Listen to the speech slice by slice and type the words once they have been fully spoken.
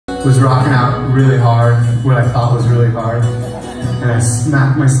was rocking out really hard, what I thought was really hard, and I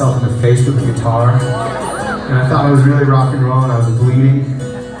smacked myself in the face with the guitar, and I thought I was really rock and roll, and I was bleeding.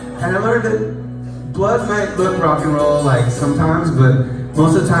 And I learned that blood might look rock and roll like sometimes, but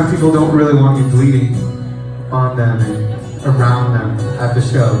most of the time people don't really want you bleeding on them and around them at the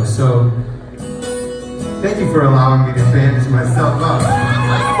show. So thank you for allowing me to bandage myself up.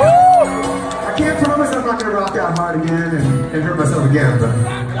 I can't promise I'm not going to rock out hard again and hurt myself again, but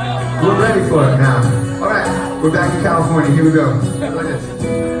we're ready for it now. Alright, we're back in California. Here we go. Like this.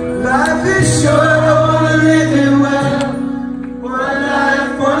 Life is short, I want to live it well. One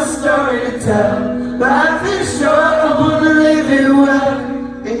life, one story to tell. Life is short, I want to live it well.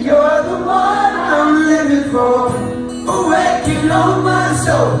 And you're the one I'm living for. Awaken on my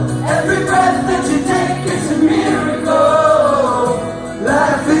soul.